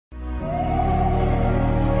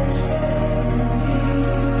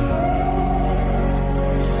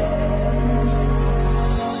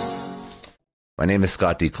My name is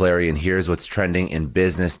Scott D. Clary, and here's what's trending in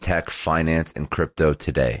business, tech, finance, and crypto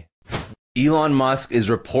today. Elon Musk is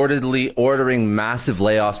reportedly ordering massive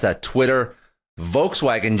layoffs at Twitter.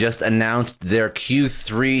 Volkswagen just announced their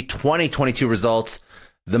Q3 2022 results.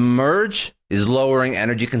 The merge is lowering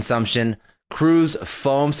energy consumption. Cruise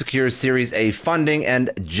Foam secures Series A funding, and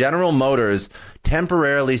General Motors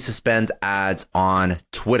temporarily suspends ads on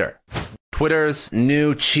Twitter. Twitter's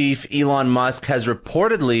new chief, Elon Musk, has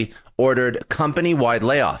reportedly ordered company-wide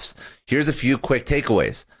layoffs. Here's a few quick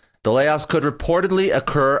takeaways. The layoffs could reportedly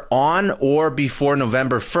occur on or before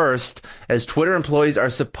November 1st, as Twitter employees are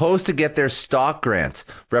supposed to get their stock grants,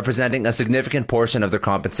 representing a significant portion of their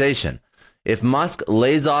compensation. If Musk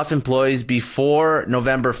lays off employees before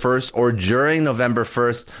November 1st or during November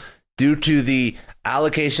 1st due to the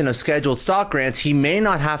allocation of scheduled stock grants, he may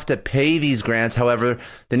not have to pay these grants. However,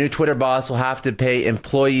 the new Twitter boss will have to pay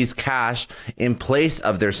employees cash in place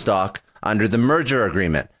of their stock under the merger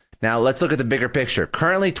agreement. Now, let's look at the bigger picture.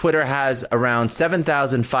 Currently, Twitter has around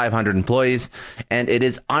 7,500 employees, and it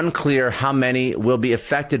is unclear how many will be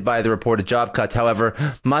affected by the reported job cuts. However,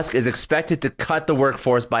 Musk is expected to cut the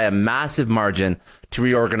workforce by a massive margin to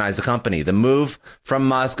reorganize the company. The move from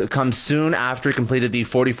Musk comes soon after he completed the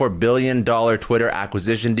 $44 billion Twitter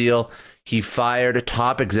acquisition deal. He fired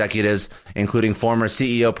top executives, including former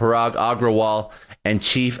CEO Parag Agrawal and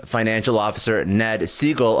Chief Financial Officer Ned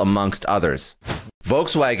Siegel, amongst others.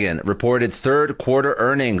 Volkswagen reported third quarter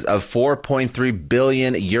earnings of 4.3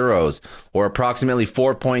 billion euros, or approximately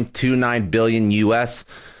 4.29 billion US.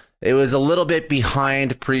 It was a little bit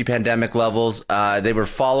behind pre-pandemic levels. They were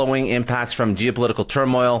following impacts from geopolitical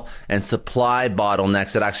turmoil and supply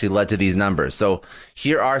bottlenecks that actually led to these numbers. So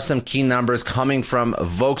here are some key numbers coming from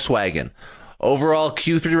Volkswagen. Overall,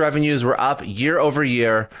 Q3 revenues were up year over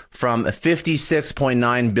year from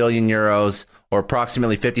 56.9 billion euros, or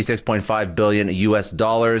approximately 56.5 billion US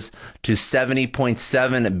dollars, to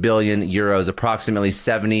 70.7 billion euros, approximately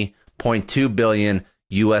 70.2 billion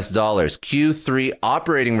US dollars. Q3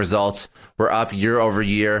 operating results were up year over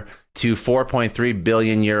year to 4.3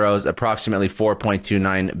 billion euros, approximately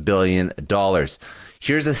 4.29 billion dollars.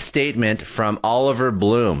 Here's a statement from Oliver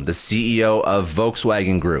Bloom, the CEO of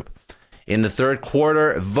Volkswagen Group. In the third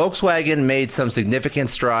quarter, Volkswagen made some significant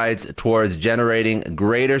strides towards generating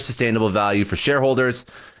greater sustainable value for shareholders.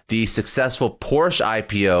 The successful Porsche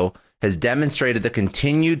IPO has demonstrated the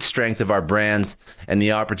continued strength of our brands and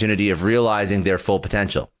the opportunity of realizing their full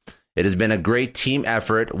potential. It has been a great team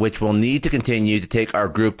effort, which will need to continue to take our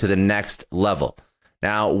group to the next level.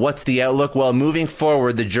 Now, what's the outlook? Well, moving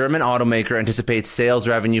forward, the German automaker anticipates sales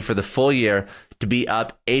revenue for the full year to be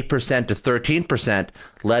up 8% to 13%,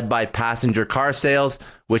 led by passenger car sales,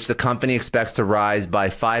 which the company expects to rise by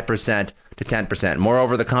 5% to 10%.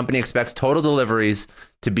 Moreover, the company expects total deliveries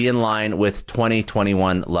to be in line with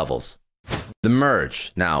 2021 levels. The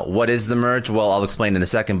merge. Now, what is the merge? Well, I'll explain in a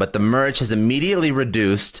second, but the merge has immediately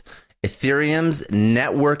reduced Ethereum's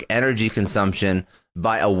network energy consumption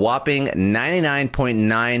by a whopping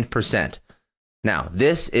 99.9%. Now,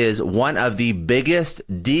 this is one of the biggest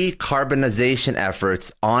decarbonization efforts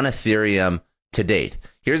on Ethereum to date.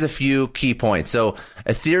 Here's a few key points. So,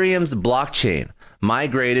 Ethereum's blockchain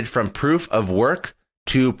migrated from proof of work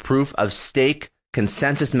to proof of stake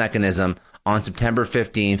consensus mechanism on September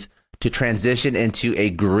 15th to transition into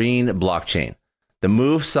a green blockchain. The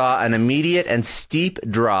move saw an immediate and steep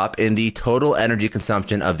drop in the total energy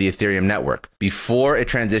consumption of the Ethereum network. Before it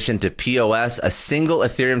transitioned to POS, a single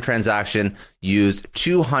Ethereum transaction used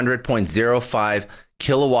 200.05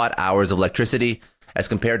 kilowatt hours of electricity, as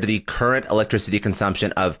compared to the current electricity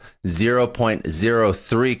consumption of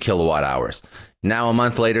 0.03 kilowatt hours. Now, a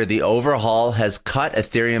month later, the overhaul has cut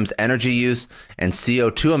Ethereum's energy use and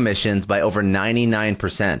CO2 emissions by over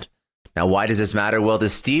 99%. Now, why does this matter? Well, the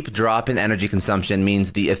steep drop in energy consumption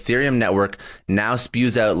means the Ethereum network now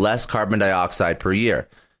spews out less carbon dioxide per year.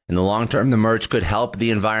 In the long term, the merge could help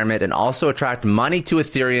the environment and also attract money to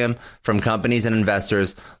Ethereum from companies and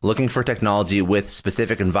investors looking for technology with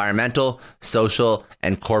specific environmental, social,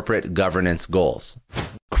 and corporate governance goals.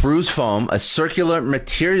 Cruise Foam, a circular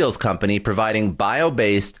materials company providing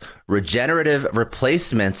bio-based regenerative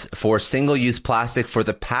replacements for single-use plastic for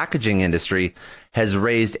the packaging industry, has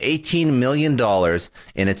raised $18 million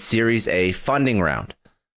in its Series A funding round.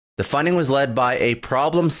 The funding was led by a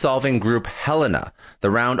problem-solving group, Helena.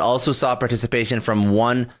 The round also saw participation from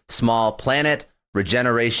One Small Planet,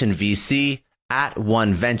 Regeneration VC, At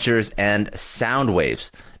One Ventures, and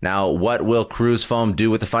Soundwaves. Now, what will Cruise Foam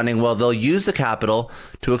do with the funding? Well, they'll use the capital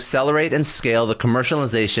to accelerate and scale the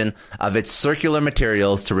commercialization of its circular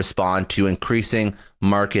materials to respond to increasing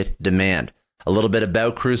market demand. A little bit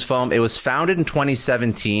about Cruise Foam. It was founded in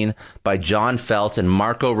 2017 by John Feltz and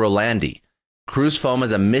Marco Rolandi. Cruise Foam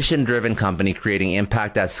is a mission-driven company creating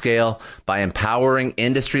impact at scale by empowering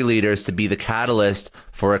industry leaders to be the catalyst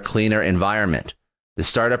for a cleaner environment. The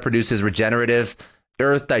startup produces regenerative,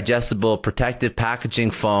 earth-digestible, protective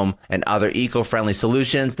packaging foam and other eco-friendly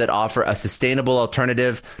solutions that offer a sustainable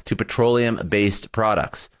alternative to petroleum-based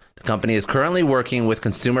products. The company is currently working with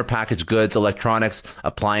consumer packaged goods, electronics,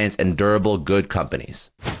 appliance, and durable good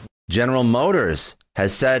companies. General Motors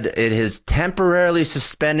has said it is temporarily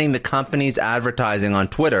suspending the company's advertising on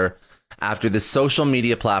Twitter after the social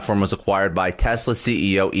media platform was acquired by Tesla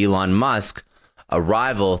CEO Elon Musk, a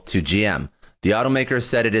rival to GM. The automaker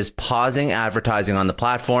said it is pausing advertising on the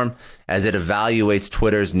platform as it evaluates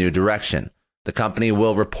Twitter's new direction. The company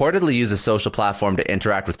will reportedly use the social platform to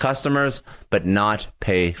interact with customers, but not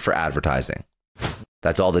pay for advertising.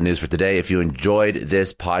 That's all the news for today. If you enjoyed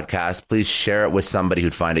this podcast, please share it with somebody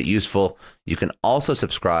who'd find it useful. You can also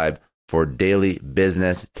subscribe for daily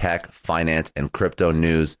business, tech, finance, and crypto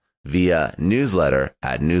news via newsletter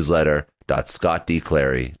at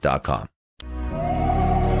newsletter.scottdclary.com.